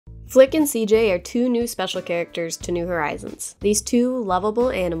Flick and CJ are two new special characters to New Horizons. These two lovable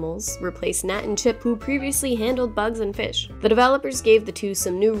animals replace Nat and Chip, who previously handled bugs and fish. The developers gave the two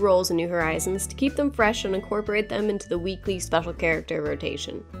some new roles in New Horizons to keep them fresh and incorporate them into the weekly special character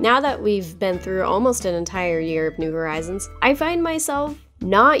rotation. Now that we've been through almost an entire year of New Horizons, I find myself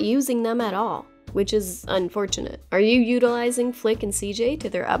not using them at all, which is unfortunate. Are you utilizing Flick and CJ to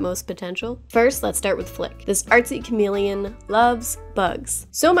their utmost potential? First, let's start with Flick. This artsy chameleon loves bugs.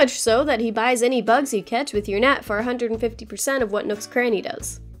 So much so that he buys any bugs you catch with your net for 150% of what Nook's Cranny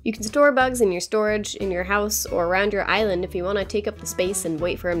does. You can store bugs in your storage, in your house, or around your island if you want to take up the space and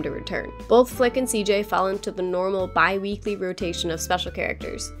wait for him to return. Both Flick and CJ fall into the normal bi-weekly rotation of special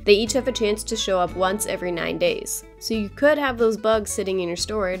characters. They each have a chance to show up once every 9 days. So you could have those bugs sitting in your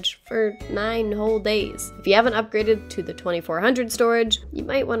storage for 9 whole days. If you haven't upgraded to the 2400 storage, you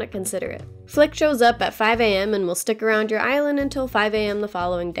might want to consider it. Flick shows up at 5 AM and will stick around your island until 5 AM the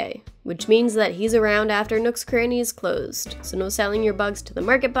following day, which means that he's around after Nook's Cranny is closed, so no selling your bugs to the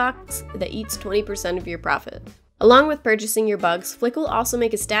market box that eats 20% of your profit. Along with purchasing your bugs, Flick will also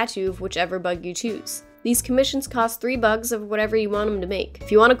make a statue of whichever bug you choose. These commissions cost 3 bugs of whatever you want them to make.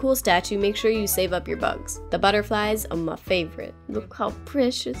 If you want a cool statue, make sure you save up your bugs. The butterflies are my favorite. Look how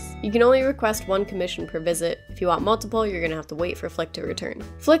precious. You can only request 1 commission per visit. If you want multiple, you're gonna have to wait for Flick to return.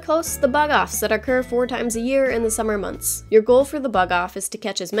 Flick hosts the bug offs that occur 4 times a year in the summer months. Your goal for the bug off is to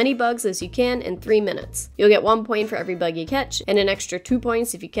catch as many bugs as you can in 3 minutes. You'll get 1 point for every bug you catch, and an extra 2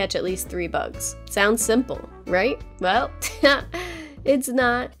 points if you catch at least 3 bugs. Sounds simple, right? Well, it's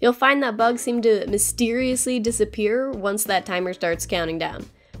not. You'll find that bugs seem to mysteriously disappear once that timer starts counting down.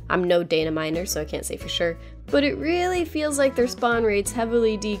 I'm no data miner, so I can't say for sure, but it really feels like their spawn rates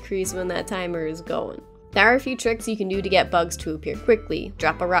heavily decrease when that timer is going. There are a few tricks you can do to get bugs to appear quickly.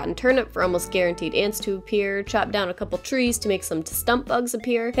 Drop a rotten turnip for almost guaranteed ants to appear, chop down a couple trees to make some stump bugs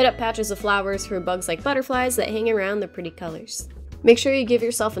appear, hit up patches of flowers for bugs like butterflies that hang around the pretty colors. Make sure you give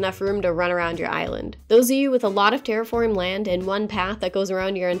yourself enough room to run around your island. Those of you with a lot of terraformed land and one path that goes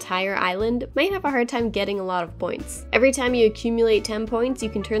around your entire island might have a hard time getting a lot of points. Every time you accumulate 10 points,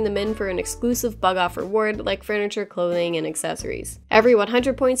 you can turn them in for an exclusive bug off reward like furniture, clothing, and accessories. Every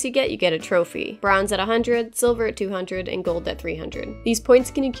 100 points you get a trophy. Bronze at 100, silver at 200, and gold at 300. These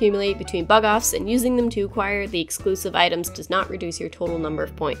points can accumulate between bug offs, and using them to acquire the exclusive items does not reduce your total number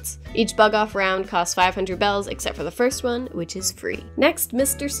of points. Each bug off round costs 500 bells except for the first one, which is free. Next,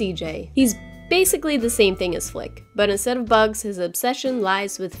 Mr. CJ. He's basically the same thing as Flick, but instead of bugs, his obsession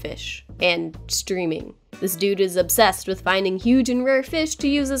lies with fish and streaming. This dude is obsessed with finding huge and rare fish to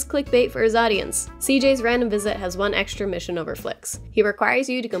use as clickbait for his audience. CJ's random visit has 1 extra mission over Flick's. He requires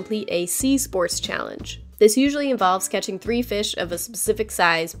you to complete a sea sports challenge. This usually involves catching 3 fish of a specific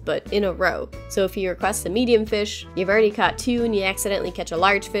size, but in a row. So if you request a medium fish, you've already caught 2 and you accidentally catch a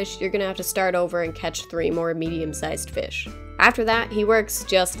large fish, you're gonna have to start over and catch 3 more medium-sized fish. After that, he works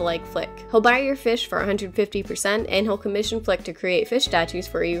just like Flick. He'll buy your fish for 150%, and he'll commission Flick to create fish statues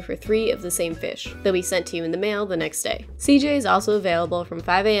for you for 3 of the same fish. They'll be sent to you in the mail the next day. CJ is also available from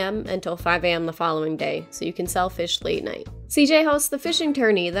 5 AM until 5 AM the following day, so you can sell fish late night. CJ hosts the fishing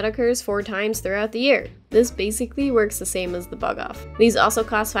tourney that occurs 4 times throughout the year. This basically works the same as the bug off. These also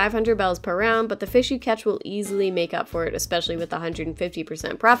cost 500 bells per round, but the fish you catch will easily make up for it, especially with the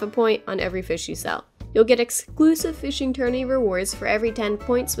 150% profit point on every fish you sell. You'll get exclusive fishing tourney rewards for every 10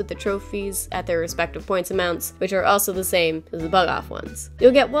 points with the trophies at their respective points amounts, which are also the same as the bug off ones.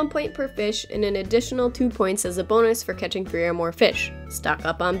 You'll get 1 point per fish and an additional 2 points as a bonus for catching 3 or more fish. Stock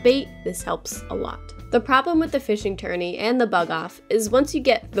up on bait, this helps a lot. The problem with the fishing tourney and the bug off is once you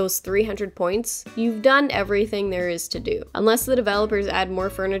get those 300 points, you've done everything there is to do. Unless the developers add more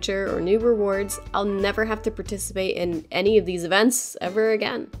furniture or new rewards, I'll never have to participate in any of these events ever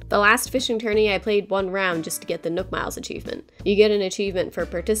again. The last fishing tourney I played 1 round just to get the Nook Miles achievement. You get an achievement for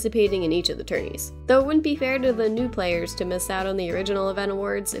participating in each of the tourneys. Though it wouldn't be fair to the new players to miss out on the original event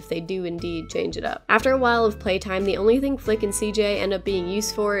awards if they do indeed change it up. After a while of playtime, the only thing Flick and CJ end up being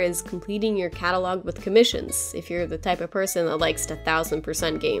used for is completing your catalog with commissions, if you're the type of person that likes to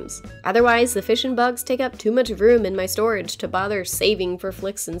 1000% games. Otherwise, the fish and bugs take up too much room in my storage to bother saving for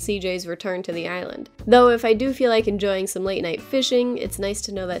Flick's and CJ's return to the island. Though if I do feel like enjoying some late night fishing, it's nice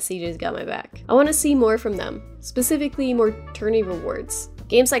to know that CJ's got my back. I want to see more from them, specifically more tourney rewards.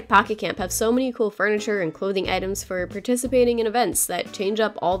 Games like Pocket Camp have so many cool furniture and clothing items for participating in events that change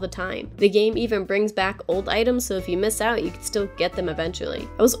up all the time. The game even brings back old items, so if you miss out, you can still get them eventually.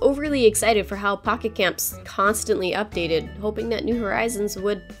 I was overly excited for how Pocket Camp's constantly updated, hoping that New Horizons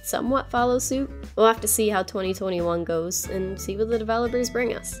would somewhat follow suit. We'll have to see how 2021 goes and see what the developers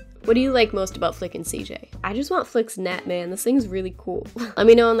bring us. What do you like most about Flick and CJ? I just want Flick's net, man. This thing's really cool. Let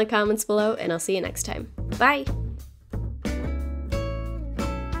me know in the comments below, and I'll see you next time. Bye!